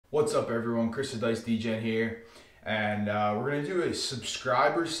What's up, everyone? Chris the Dice DJ here, and we're gonna do a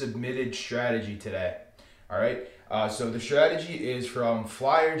subscriber submitted strategy today. All right. So the strategy is from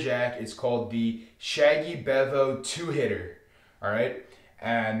Flyer Jack. It's called the Shaggy Bevo 2-hitter. All right,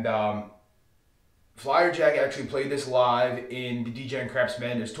 and Flyer Jack actually played this live in the DJ and Craps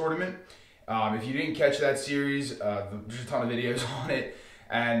Madness tournament. If you didn't catch that series, there's a ton of videos on it,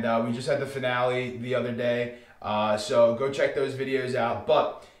 and we just had the finale the other day. So go check those videos out.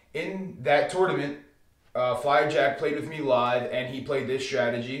 But in that tournament, Flyer Jack played with me live, and he played this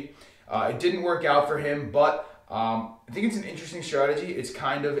strategy. It didn't work out for him, but I think it's an interesting strategy. It's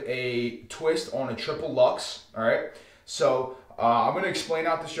kind of a twist on a triple Lux. All right, so I'm going to explain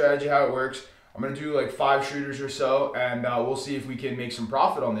out the strategy, how it works. I'm going to do like 5 shooters or so, and we'll see if we can make some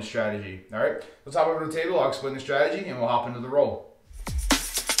profit on this strategy. All right, let's hop over to the table. I'll explain the strategy, and we'll hop into the roll.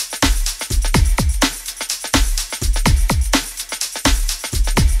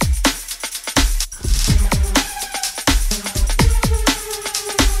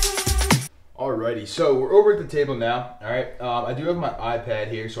 Alrighty, so we're over at the table now. All right, I do have my iPad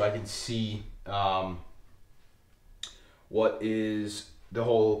here so I can see what is the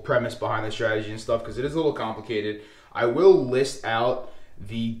whole premise behind the strategy and stuff, because it is a little complicated. I will list out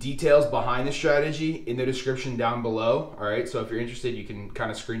the details behind the strategy in the description down below. All right, so if you're interested, you can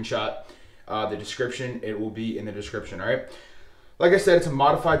kind of screenshot the description. It will be in the description. All right, like I said, it's a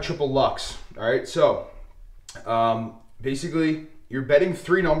modified triple Lux. All right, so basically, you're betting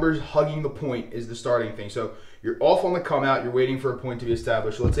 3 numbers, hugging the point is the starting thing. So you're off on the come out, you're waiting for a point to be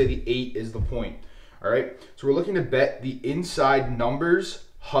established. So let's say the 8 is the point. All right, so we're looking to bet the inside numbers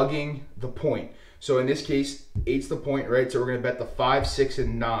hugging the point. So in this case, 8's the point, right? So we're gonna bet the 5, 6,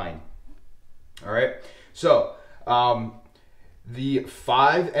 and 9. All right, so the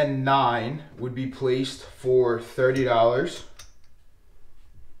 5 and 9 would be placed for $30.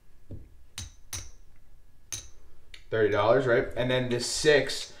 $30, right? And then this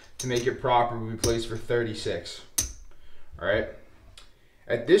 6, to make it proper, will be placed for $36. All right.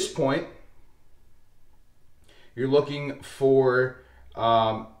 At this point, you're looking for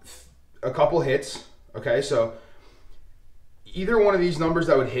a couple hits. Okay, so either one of these numbers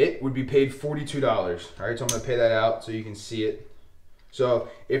that would hit would be paid $42. All right, so I'm gonna pay that out so you can see it. So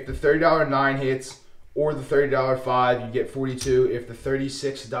if the $30 9 hits or the $30 5, you'd get 42. If the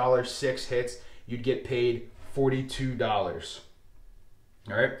 $36 6 hits, you'd get paid $42.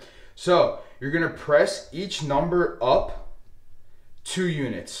 All right, so you're gonna press each number up 2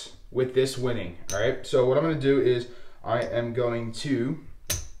 units with this winning. All right, so what I'm gonna do is I am going to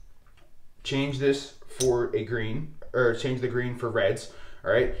change this for a green, or change the green for reds.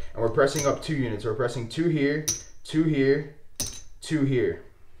 All right, and we're pressing up 2 units. We're pressing 2 here, 2 here, 2 here.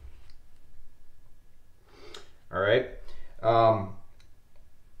 All right,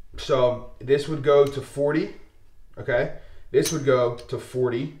 so this would go to 40. Okay, this would go to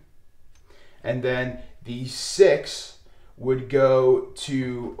 40, and then the 6 would go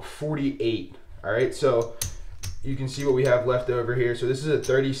to 48. All right, so you can see what we have left over here. So this is at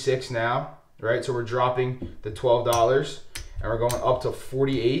 36 now, right? So we're dropping the $12, and we're going up to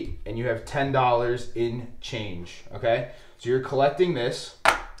 48, and you have $10 in change. Okay, so you're collecting this.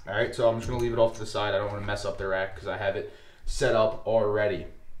 All right, so I'm just gonna leave it off to the side. I don't want to mess up the rack because I have it set up already.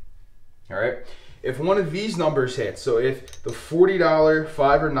 All right, if one of these numbers hits, so if the $40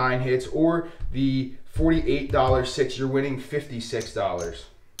 5 or 9 hits, or the $48 6, you're winning $56.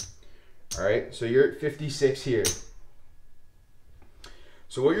 All right, so you're at 56 here.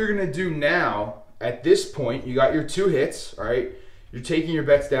 So what you're gonna do now, at this point, you got your 2 hits. All right, you're taking your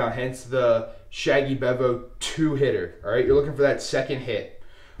bets down, hence the Shaggy Bevo 2-hitter. All right, you're looking for that 2nd hit.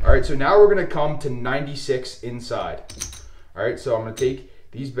 All right, so now we're gonna come to 96 inside. All right, so I'm gonna take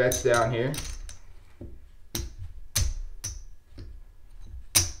these bets down here.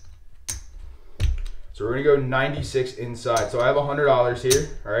 So we're gonna go 96 inside. So I have $100 here.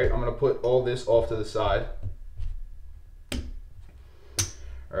 All right, I'm gonna put all this off to the side.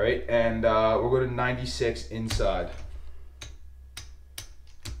 All right, and we'll go to 96 inside.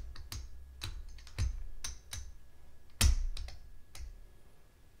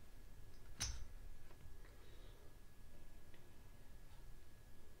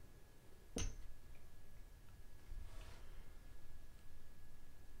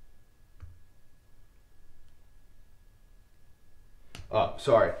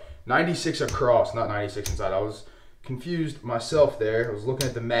 Sorry, 96 across, not 96 inside. I was confused myself there. I was looking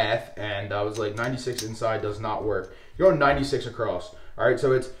at the math, and I was like, 96 inside does not work. You're going 96 across. All right,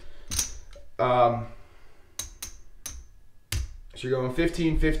 so it's so you're going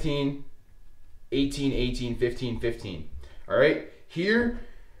 15, 15, 18, 18, 15, 15. All right, here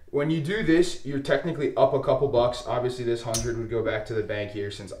when you do this, you're technically up a couple bucks. Obviously, this 100 would go back to the bank here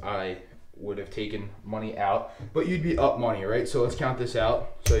since I would have taken money out, but you'd be up money, right? So let's count this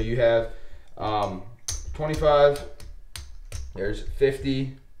out. So you have 25, there's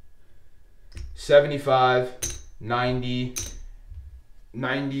 50, 75, 90,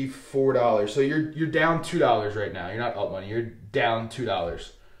 $94. So you're down $2 right now. You're not up money. You're down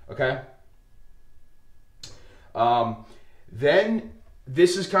 $2. Okay. Then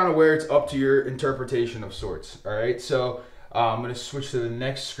this is kind of where it's up to your interpretation of sorts. All right. So I'm gonna switch to the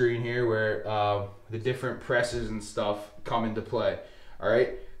next screen here where the different presses and stuff come into play. All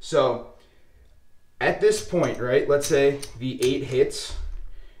right. So at this point, right? Let's say the 8 hits.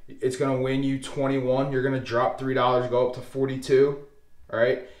 It's gonna win you 21. You're gonna drop $3, go up to 42. All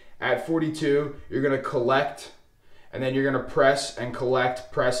right, at 42, you're gonna collect, and then you're gonna press and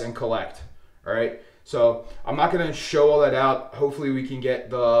collect, press and collect. All right, so I'm not gonna show all that out. Hopefully we can get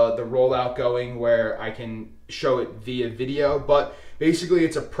the rollout going where I can show it via video, but basically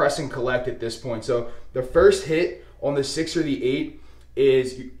it's a press and collect at this point. So the first hit on the 6 or the 8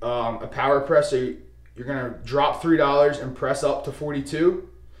 is a power press. So you're gonna drop $3 and press up to 42,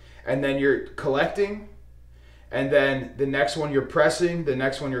 and then you're collecting. And then the next one you're pressing, the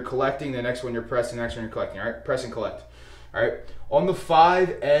next one you're collecting, the next one you're pressing, the next one you're collecting, all right? Press and collect, all right? On the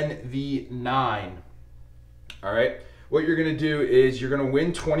 5 and the 9, all right? What you're gonna do is you're gonna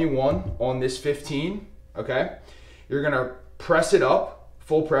win 21 on this 15, okay? You're gonna press it up,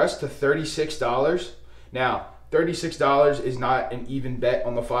 full press to $36. Now, $36 is not an even bet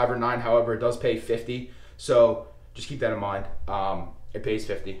on the 5 or 9, however, it does pay 50, so just keep that in mind. It pays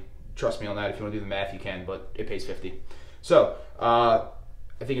 50. Trust me on that. If you want to do the math, you can, but it pays 50. So I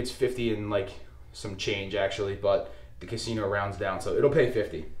think it's 50 and like some change actually, but the casino rounds down, so it'll pay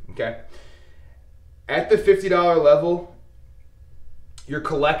 50. Okay. At the $50 level, you're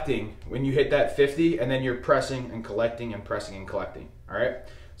collecting when you hit that 50, and then you're pressing and collecting and pressing and collecting. All right.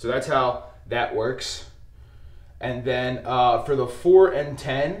 So that's how that works. And then for the 4 and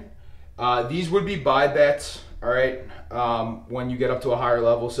 10, these would be buy bets. All right, when you get up to a higher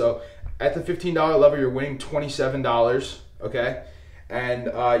level. So at the $15 level, you're winning $27, okay? And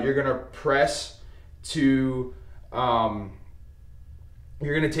you're gonna press to, you're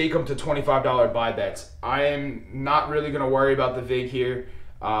gonna take them to $25 buy bets. I am not really gonna worry about the VIG here,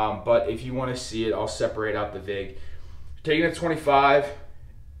 but if you wanna see it, I'll separate out the VIG. Taking it to 25,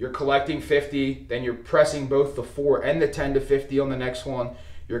 you're collecting 50, then you're pressing both the 4 and the 10 to 50 on the next one.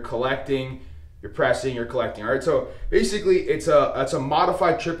 You're collecting, you're pressing, you're collecting. All right, so basically it's a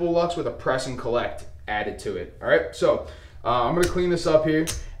modified triple lux with a press and collect added to it. All right, so I'm gonna clean this up here,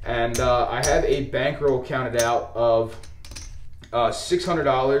 and I have a bankroll counted out of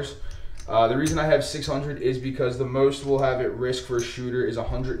 $600. The reason I have 600 is because the most we'll have at risk for a shooter is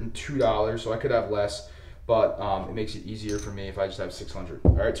 $102, so I could have less, but it makes it easier for me if I just have 600.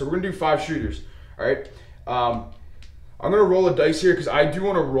 All right, so we're gonna do 5 shooters. All right. I'm gonna roll a dice here because I do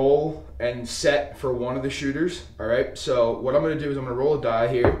want to roll and set for one of the shooters. All right, so what I'm gonna do is I'm gonna roll a die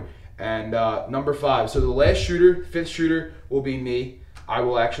here, and number 5. So the last shooter, 5th shooter, will be me. I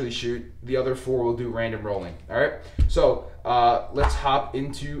will actually shoot. The other 4 will do random rolling. All right, so let's hop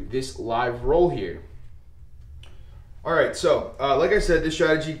into this live roll here. All right, so like I said, this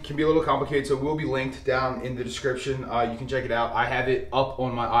strategy can be a little complicated, so it will be linked down in the description. You can check it out. I have it up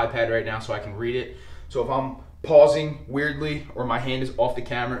on my iPad right now so I can read it. So if I'm pausing weirdly or my hand is off the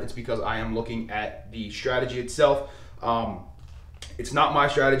camera, it's because I am looking at the strategy itself. It's not my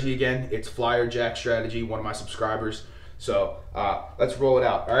strategy again, it's Flyer Jack strategy, one of my subscribers. So let's roll it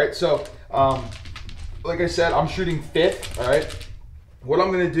out. All right, so like I said, I'm shooting 5th. All right, what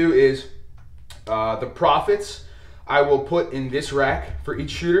I'm gonna do is the profits I will put in this rack for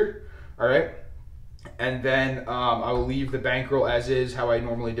each shooter. All right, and then I will leave the bankroll as is, how I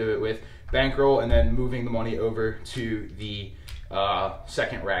normally do it with bankroll, and then moving the money over to the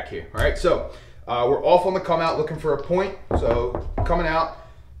second rack here. All right, so we're off on the come out looking for a point. So coming out,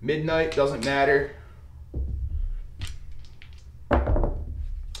 midnight, doesn't matter.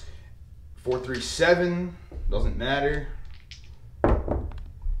 437, doesn't matter.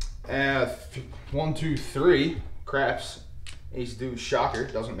 1, 2, 3, craps. Ace deuce, shocker,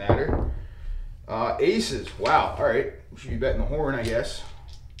 doesn't matter. Aces, wow, all right. We should be betting the horn, I guess.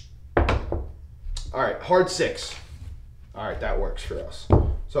 All right, hard 6. All right, that works for us.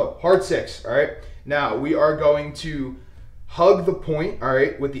 So hard 6, all right? Now we are going to hug the point, all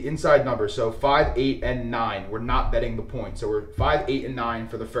right, with the inside number. So 5, 8, and 9. We're not betting the point. So we're 5, 8, and 9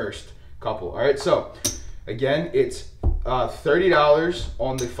 for the first couple. All right, so again, it's $30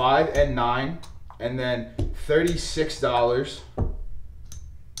 on the 5 and 9, and then $36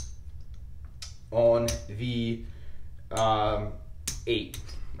 on the 8. All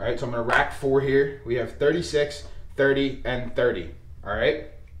right, so I'm gonna rack 4 here. We have 36, 30, and 30. All right.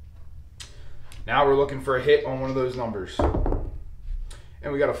 Now we're looking for a hit on one of those numbers.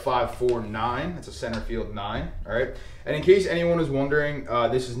 And we got a 5, 4, 9. That's a center field 9. All right. And in case anyone is wondering,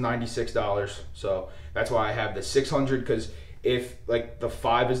 this is $96. So that's why I have the 600, because if like the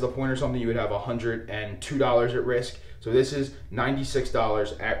 5 is the point or something, you would have $102 at risk. So this is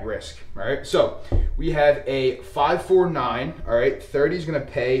 $96 at risk. All right. So we have a 5, 4, 9. All right. 30 is going to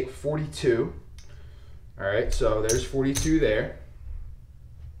pay 42. All right. So there's 42 there.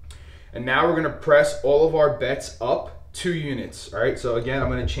 And now we're going to press all of our bets up 2 units. All right, so again, I'm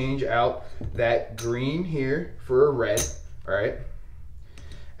going to change out that green here for a red. All right,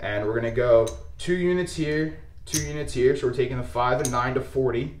 and we're going to go 2 units here, 2 units here. So we're taking the 5 and 9 to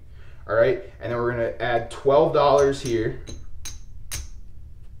 40. All right, and then we're going to add $12 here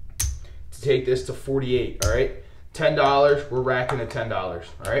to take this to 48. All right, $10. We're racking at $10. All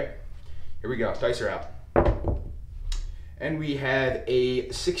right, here we go. Dice are out, and we have a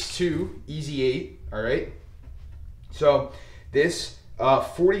 6-2 easy 8. All right. So this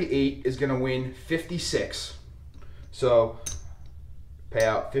 48 is going to win 56. So pay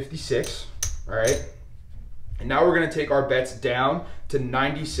out 56. All right. And now we're going to take our bets down to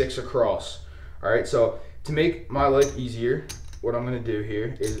 96 across. All right. So to make my life easier, what I'm going to do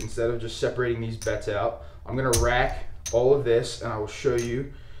here is, instead of just separating these bets out, I'm going to rack all of this and I will show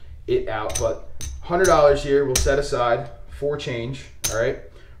you it out. But $100 here we'll set aside for change. All right.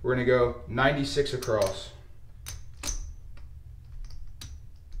 We're going to go 96 across.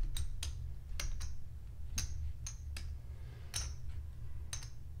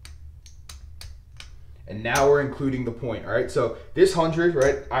 And now we're including the point. All right, so this 100,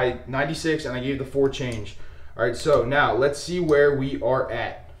 right, 96, and I gave the 4 change. All right, so now let's see where we are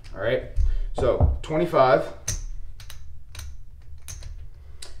at. All right, so 25,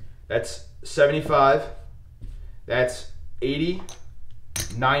 that's 75, that's 80,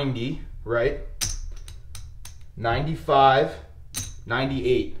 90, right, 95,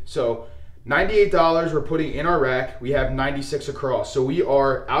 98. So $98 we're putting in our rack. We have 96 across. So we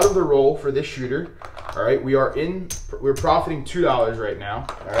are out of the roll for this shooter. All right, we're profiting $2 right now.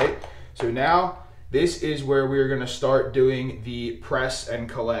 All right, so now this is where we're gonna start doing the press and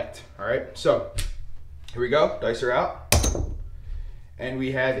collect. All right, so here we go. Dice are out, and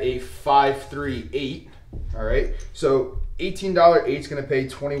we have a 5, 3, 8. All right, so $18 8 is gonna pay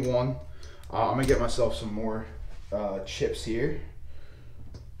 21. I'm gonna get myself some more chips here.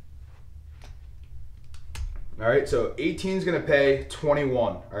 All right, so 18 is gonna pay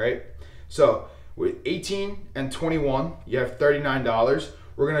 21. All right, so with 18 and 21, you have $39.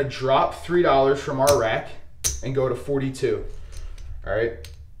 We're gonna drop $3 from our rack and go to 42. All right,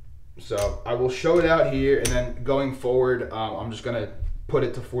 so I will show it out here, and then going forward, I'm just gonna put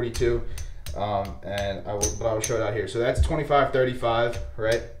it to 42, and I will show it out here. So that's 25, 35,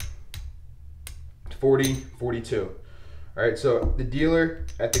 right? 40, 42. All right, so the dealer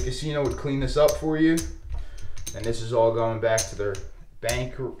at the casino would clean this up for you, and this is all going back to their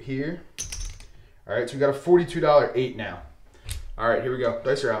bank here. All right, so we got a $42 8 now. All right, here we go.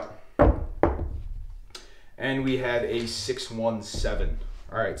 Dice are out. And we have a 617.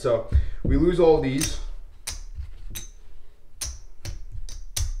 All right, so we lose all these.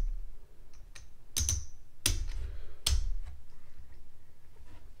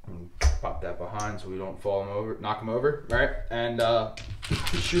 Pop that behind so we don't fall them over, knock them over. All right, and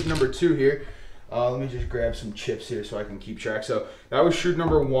shoot number 2 here. Let me just grab some chips here so I can keep track. So that was shoot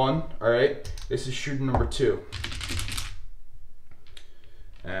number 1, all right? This is shoot number 2.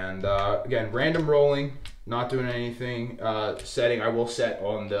 And again, random rolling, not doing anything. Setting, I will set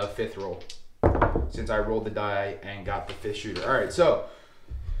on the 5th roll, since I rolled the die and got the 5th shooter. All right, so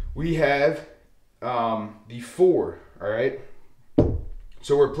we have the 4, all right?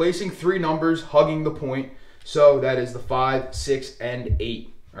 So we're placing 3 numbers, hugging the point. So that is the 5, 6, and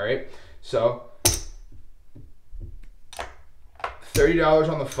 8, all right? So $30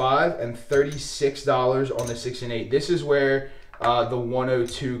 on the 5 and $36 on the 6 and 8. This is where the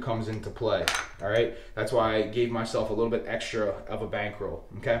 102 comes into play. All right, that's why I gave myself a little bit extra of a bankroll.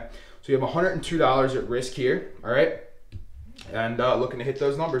 Okay, so you have $102 at risk here. All right, and looking to hit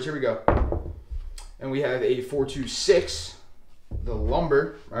those numbers. Here we go. And we have a 426, the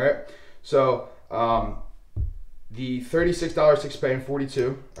lumber. All right, so the $36 6 paying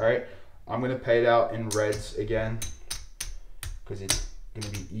 42. All right, I'm gonna pay it out in reds again, because it's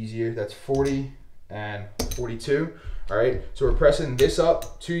going to be easier. That's 40 and 42. All right, so we're pressing this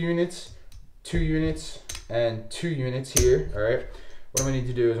up 2 units, 2 units, and 2 units here. All right, what I'm gonna need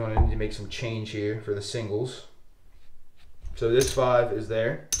to do is I'm gonna need to make some change here for the singles. So this 5 is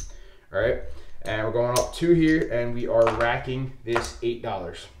there, all right? And we're going up 2 here, and we are racking this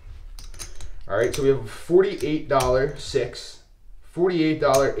 $8. All right, so we have a $48 6,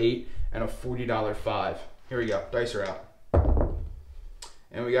 $48 8, and a $40 5. Here we go, dice are out.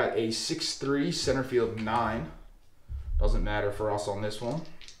 And we got a 6-3 center field 9. Doesn't matter for us on this one.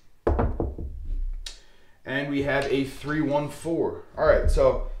 And we have a 3-1-4. All right,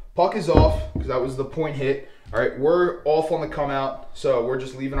 so puck is off because that was the point hit. All right, we're off on the come out, so we're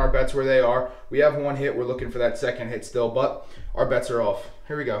just leaving our bets where they are. We have 1 hit. We're looking for that second hit still, but our bets are off.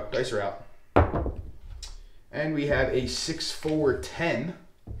 Here we go. Dice are out. And we have a 6-4-10.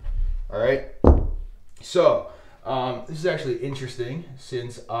 All right. So this is actually interesting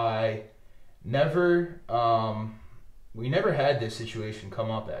since I never, we never had this situation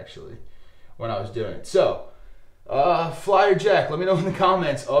come up actually when I was doing it. So Flyer Jack, let me know in the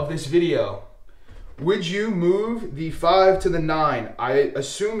comments of this video. Would you move the 5 to the 9? I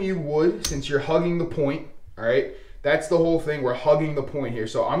assume you would since you're hugging the point, all right? That's the whole thing. We're hugging the point here.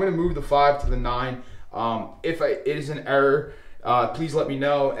 So I'm going to move the 5 to the 9. If it is an error, please let me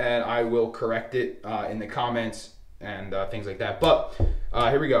know and I will correct it in the comments and things like that. But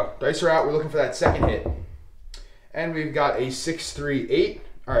here we go. Dice are out. We're looking for that second hit. And we've got a 6-3-8.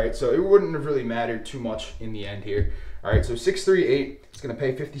 All right, so it wouldn't have really mattered too much in the end here. All right, so 6-3-8. It's going to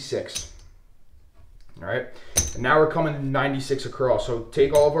pay 56. All right, and now we're coming to 96 across. So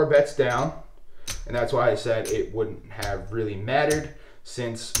take all of our bets down, and that's why I said it wouldn't have really mattered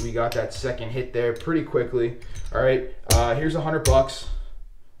since we got that second hit there pretty quickly. All right, here's $100.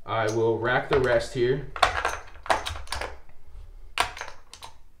 I will rack the rest here.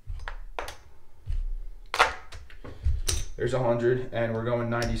 There's 100, and we're going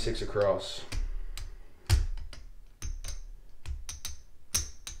 96 across.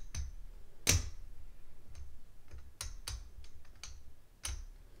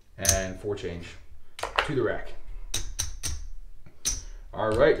 And 4 change to the rack. All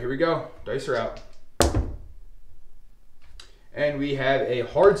right, here we go. Dice are out. And we have a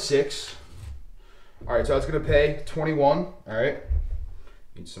hard 6. All right, so that's going to pay 21. All right.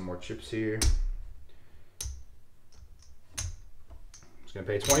 Need some more chips here. It's going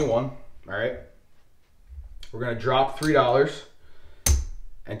to pay 21. All right. We're going to drop $3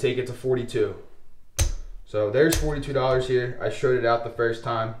 and take it to 42. So there's $42 here. I showed it out the first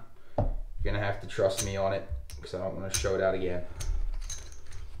time. You're gonna have to trust me on it because I don't want to show it out again.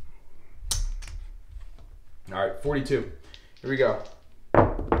 All right, 42. Here we go.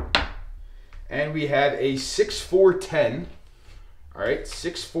 And we have a 6-4-10. All right,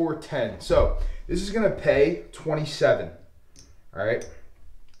 6-4-10. So this is gonna pay 27. All right,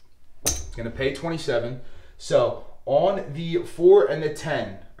 it's gonna pay 27. So on the 4 and the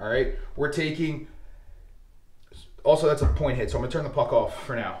 10, all right, we're taking. Also, that's a point hit, so I'm going to turn the puck off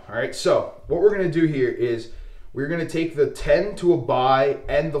for now. All right, so what we're going to do here is we're going to take the 10 to a buy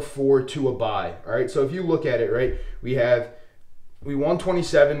and the 4 to a buy. All right, so if you look at it, right, we won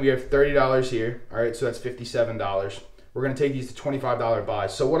 27, we have $30 here. All right, so that's $57. We're going to take these to $25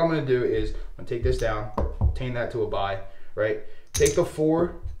 buys. So what I'm going to do is I'm going to take this down, obtain that to a buy, right? Take the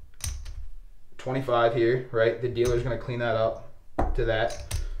 4, 25 here, right? The dealer's going to clean that up to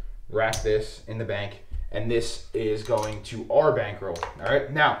that, rack this in the bank. And this is going to our bankroll. All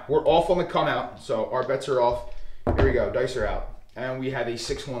right, now we're off on the come out, so our bets are off. Here we go, dice are out. And we have a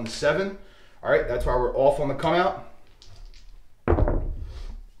 6-1-7. All right, that's why we're off on the come out.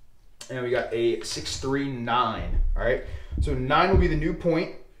 And we got a 6-3-9. All right, so 9 will be the new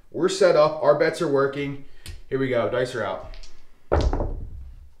point. We're set up, our bets are working. Here we go, dice are out.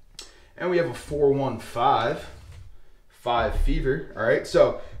 And we have a 4-1-5, 5 fever. All right,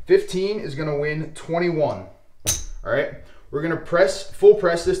 so 15 is going to win 21. All right, we're going to full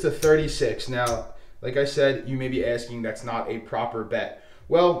press this to 36. Now, like I said, you may be asking, that's not a proper bet.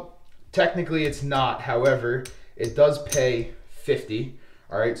 Well, technically it's not. However, it does pay 50.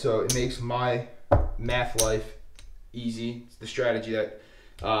 All right, so it makes my math life easy. It's the strategy that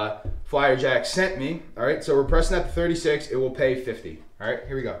Flyer Jack sent me. All right, so we're pressing that to 36. It will pay 50. All right,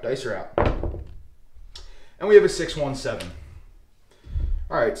 here we go. Dice are out. And we have a 6-1-7.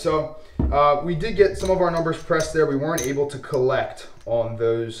 All right, so we did get some of our numbers pressed there. We weren't able to collect on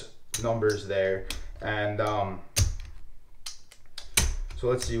those numbers there. And so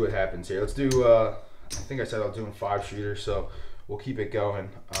let's see what happens here. Let's do, I think I said I was doing 5 shooters, so we'll keep it going.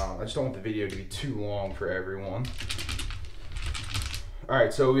 I just don't want the video to be too long for everyone. All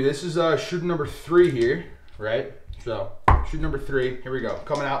right, so this is shooter number 3 here, right? So shooter number 3, here we go.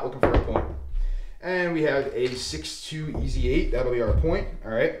 Coming out looking for a point. And we have a 6-2 easy 8. That'll be our point.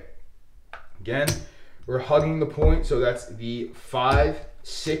 All right. Again, we're hugging the point, so that's the 5,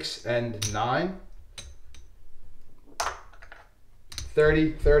 6, and 9.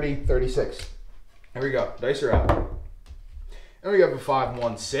 30, 30, 36. Here we go. Dice are out. And we have a 5,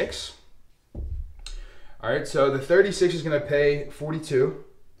 1, 6. All right, so the 36 is going to pay 42.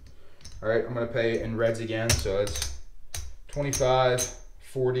 All right, I'm going to pay in reds again, so it's 25,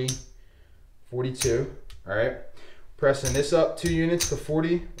 40, 42. All right, pressing this up 2 units to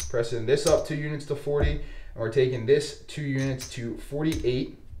 40, pressing this up 2 units to 40, and we're taking this 2 units to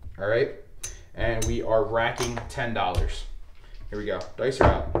 48. All right, and we are racking $10. Here we go. Dice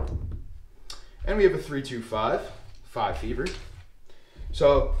are out. And we have a 3, 2, 5. 5 fever.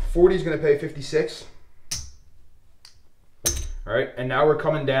 So 40 is going to pay 56. All right, and now we're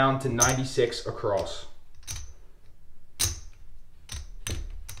coming down to 96 across.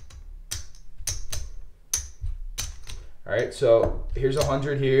 All right, so here's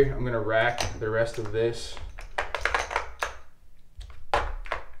 100 here. I'm going to rack the rest of this.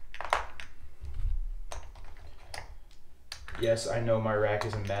 Yes, I know my rack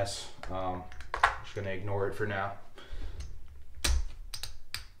is a mess. I'm just going to ignore it for now.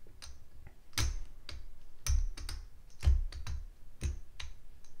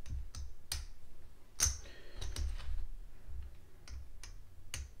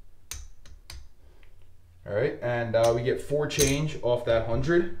 All right, and we get 4 change off that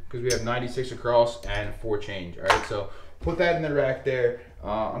 100 because we have 96 across and 4 change. All right, so put that in the rack there.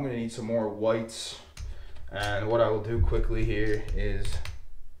 I'm gonna need some more whites, and what I will do quickly here is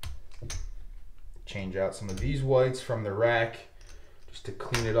change out some of these whites from the rack just to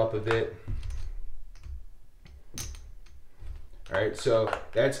clean it up a bit. All right, so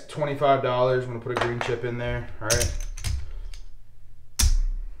that's $25. I'm gonna put a green chip in there. All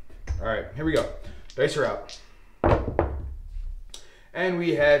right, here we go. Dice are out. And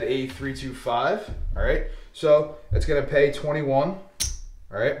we have a 3, 2, 5. All right, so it's gonna pay 21. All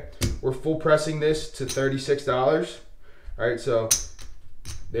right, we're full pressing this to $36. All right, so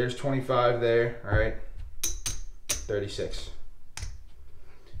there's 25 there. All right, 36.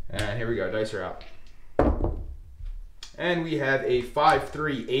 And here we go. Dice are out. And we have a 5,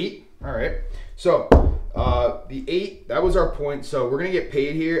 3, 8. All right, so the 8, that was our point. So we're gonna get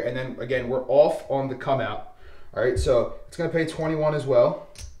paid here, and then again we're off on the come out. All right, so it's gonna pay 21 as well.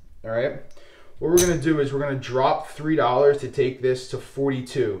 All right, what we're gonna do is we're gonna drop $3 to take this to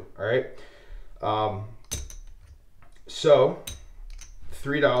 42. All right, so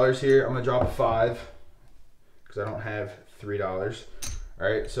 $3 here. I'm gonna drop a 5 because I don't have $3. All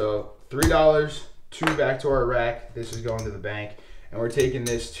right, so $3, 2 back to our rack. This is going to the bank, and we're taking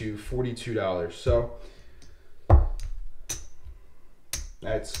this to $42. So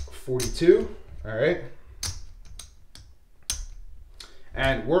that's 42. All right,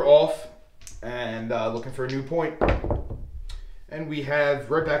 and we're off and looking for a new point. And we have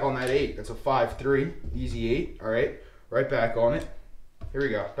right back on that 8. That's a 5, 3, easy 8. All right, right back on it. Here we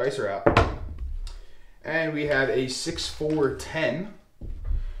go. Dice are out. And we have a 6, 4, 10.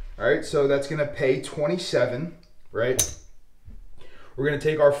 All right, so that's gonna pay 27, right? We're gonna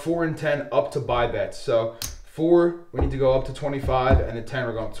take our 4 and 10 up to buy bets. So 4, we need to go up to 25, and the 10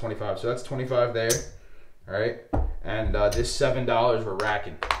 we're going up to 25. So that's 25 there. All right, and this $7 we're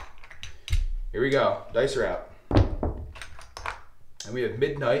racking. Here we go. Dice are out. And we have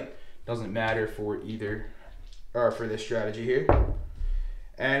midnight. Doesn't matter for either, or for this strategy here.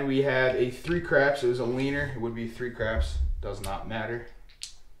 And we have a 3 craps. It was a leaner. It would be 3 craps. Does not matter.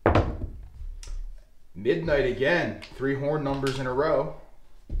 Midnight again. 3 horn numbers in a row.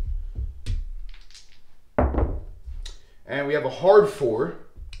 And we have a hard 4.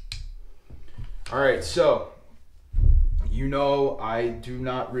 All right, so you know I do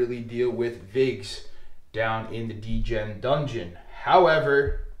not really deal with VIGs down in the D-Gen dungeon.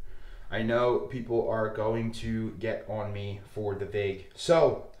 However, I know people are going to get on me for the VIG.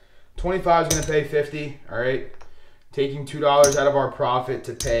 So 25 is going to pay 50. All right, taking $2 out of our profit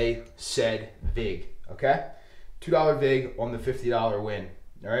to pay said VIG. Okay, $2 VIG on the $50 win.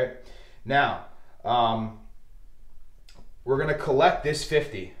 All right, now we're going to collect this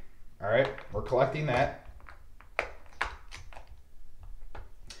 50. All right, we're collecting that.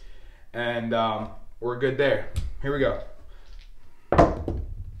 And we're good there. Here we go.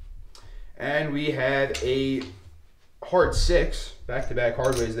 And we had a hard 6, back-to-back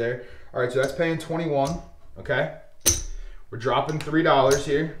hard ways there. All right, so that's paying 21, okay? We're dropping $3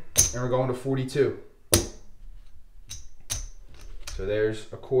 here, and we're going to 42. So there's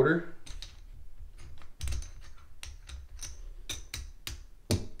a quarter.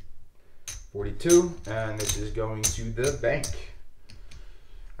 42, and this is going to the bank.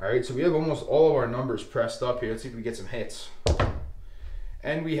 All right, so we have almost all of our numbers pressed up here. Let's see if we get some hits.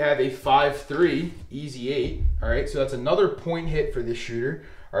 And we have a 5-3, easy 8. All right, so that's another point hit for this shooter.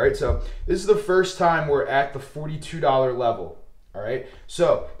 All right, so this is the first time we're at the $42 level. All right,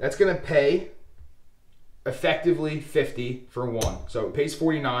 so that's gonna pay effectively 50 for one. So it pays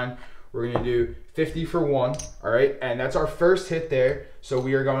 49. We're gonna do 50 for one. All right, and that's our first hit there. So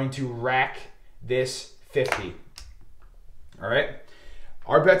we are going to rack this 50. All right.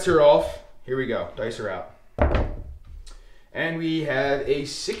 Our bets are off. Here we go. Dice are out. And we have a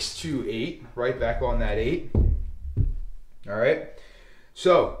 6-2-8, right back on that 8. All right.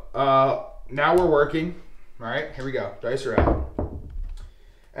 So now we're working. All right. Here we go. Dice are out.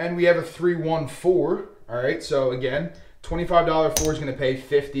 And we have a 3-1-4. All right. So again, $25 4 is going to pay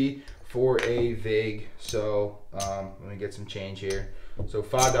 50 for a VIG. So let me get some change here. So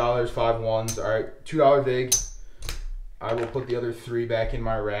 $5, 5 ones. All right. $2 VIG. I will put the other 3 back in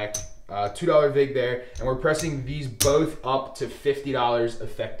my rack. $2 VIG there, and we're pressing these both up to $50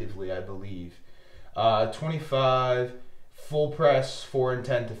 effectively, I believe. 25 full press, 4 and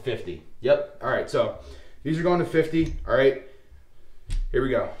 10 to 50. Yep. All right. So these are going to 50. All right. Here we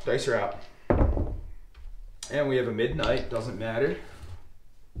go. Dice are out, and we have a midnight. Doesn't matter.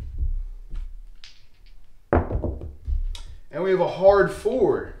 And we have a hard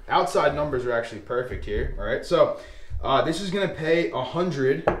 4. Outside numbers are actually perfect here. All right. So this is going to pay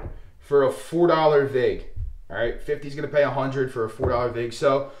 100 for a $4 VIG. All right, 50 is going to pay 100 for a $4 VIG.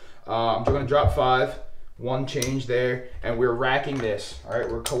 So I'm going to drop 5, 1 change there, and we're racking this. All right,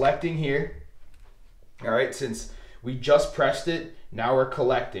 we're collecting here. All right, since we just pressed it, now we're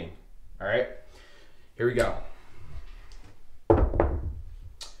collecting. All right, here we go.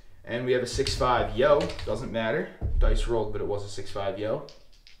 And we have a 6-5 yo. Doesn't matter. Dice rolled, but it was a 6-5 yo.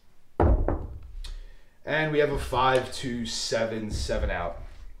 And we have a 5-2-7, 7 out.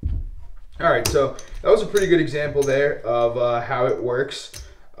 All right, so that was a pretty good example there of how it works.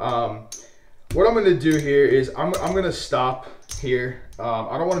 What I'm gonna do here is I'm gonna stop here.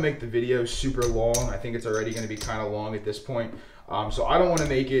 I don't wanna make the video super long. I think it's already gonna be kind of long at this point. So I don't wanna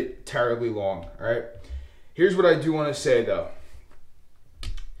make it terribly long, all right? Here's what I do wanna say though.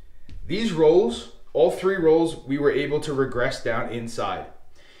 These rolls, all 3 rolls, we were able to regress down inside.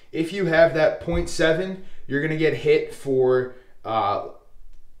 If you have that 0.7, you're gonna get hit for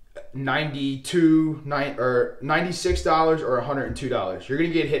 $96 or $102. You're gonna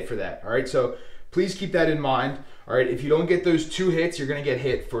get hit for that. All right, so please keep that in mind. All right, if you don't get those 2 hits, you're gonna get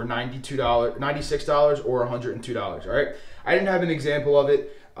hit for $96 or $102. All right, I didn't have an example of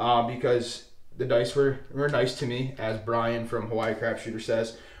it because the dice were nice to me, as Brian from Hawaii Crap Shooter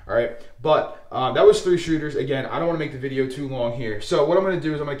says. All right, but that was 3 shooters. Again, I don't want to make the video too long here. So what I'm going to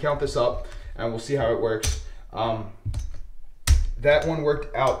do is I'm going to count this up, and we'll see how it works. That one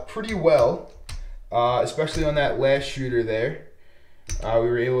worked out pretty well, especially on that last shooter there. We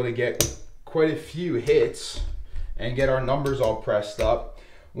were able to get quite a few hits and get our numbers all pressed up.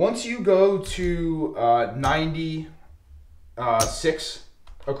 Once you go to 96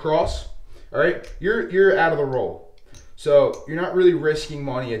 across, all right, you're out of the roll. So you're not really risking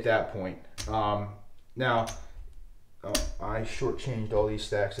money at that point. Now, I shortchanged all these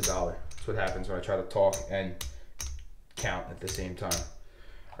stacks $1. That's what happens when I try to talk and count at the same time.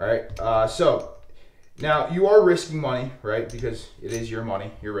 All right, so now you are risking money, right? Because it is your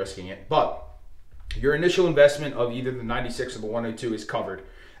money, you're risking it. But your initial investment of either the 96 or the 102 is covered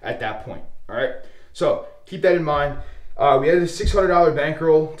at that point, all right? So keep that in mind. We had a $600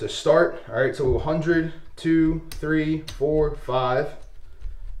 bankroll to start, all right? So 100, 2, 3, 4, 5.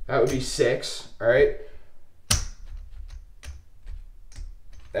 That would be 6, all right?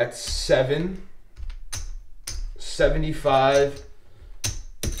 That's 7, 75,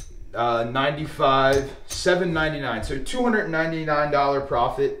 95, $7.99. So $299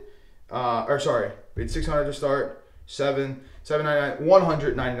 profit. Or sorry, we had 600 to start, $7.99,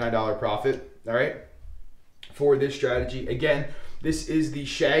 $199 profit. All right, for this strategy. Again, this is the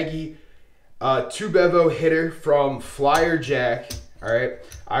Shaggy Bevo hitter from Flyer Jack. All right,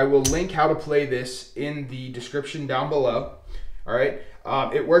 I will link how to play this in the description down below. All right,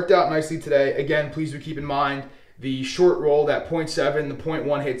 it worked out nicely today. Again, please do keep in mind the short roll, that 0.7, the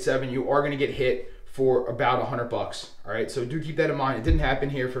 0.1 hit 7, you are going to get hit for about $100. All right, so do keep that in mind. It didn't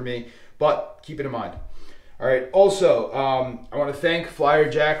happen here for me, but keep it in mind. All right, also, I want to thank Flyer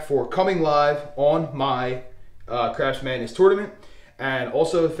Jack for coming live on my Craps Madness tournament, and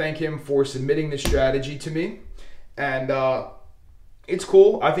also thank him for submitting this strategy to me. And it's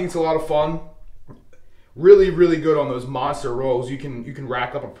cool. I think it's a lot of fun. really good on those monster rolls. You can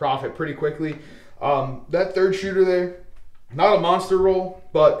rack up a profit pretty quickly. That third shooter there, not a monster roll,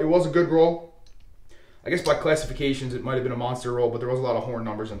 but it was a good roll. I guess by classifications it might have been a monster roll, but there was a lot of horn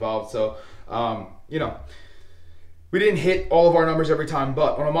numbers involved. So, you know, we didn't hit all of our numbers every time,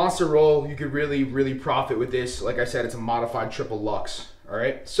 but on a monster roll, you could really profit with this. Like I said, it's a modified triple lux. All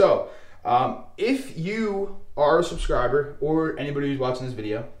right. So, if you are a subscriber or anybody who's watching this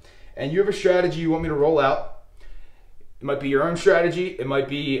video, and you have a strategy you want me to roll out, it might be your own strategy, it might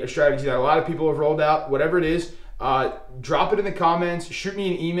be a strategy that a lot of people have rolled out, whatever it is, drop it in the comments, shoot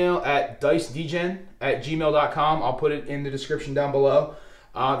me an email at dicedgen@gmail.com. I'll put it in the description down below.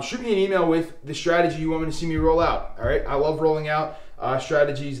 Shoot me an email with the strategy you want me to see me roll out. All right, I love rolling out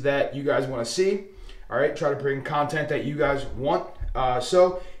strategies that you guys want to see. All right, try to bring content that you guys want.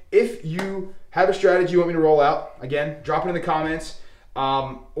 So if you have a strategy you want me to roll out, again, drop it in the comments.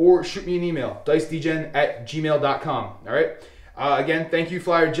 Or shoot me an email, dicedgen@gmail.com. All right. Again, thank you,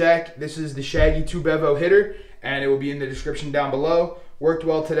 Flyer Jack. This is the Shaggy Bevo hitter, and it will be in the description down below. Worked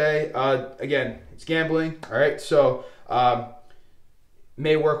well today. Again, it's gambling. All right. So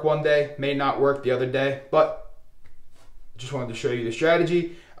may work one day, may not work the other day, but just wanted to show you the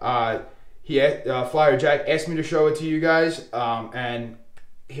strategy. Flyer Jack asked me to show it to you guys, and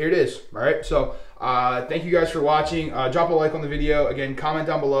here it is. All right. So thank you guys for watching. Drop a like on the video. Again, comment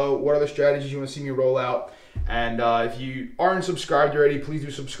down below what other strategies you want to see me roll out. And if you aren't subscribed already, please do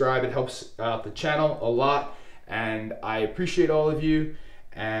subscribe. It helps out the channel a lot. And I appreciate all of you.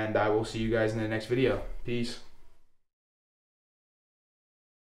 And I will see you guys in the next video. Peace.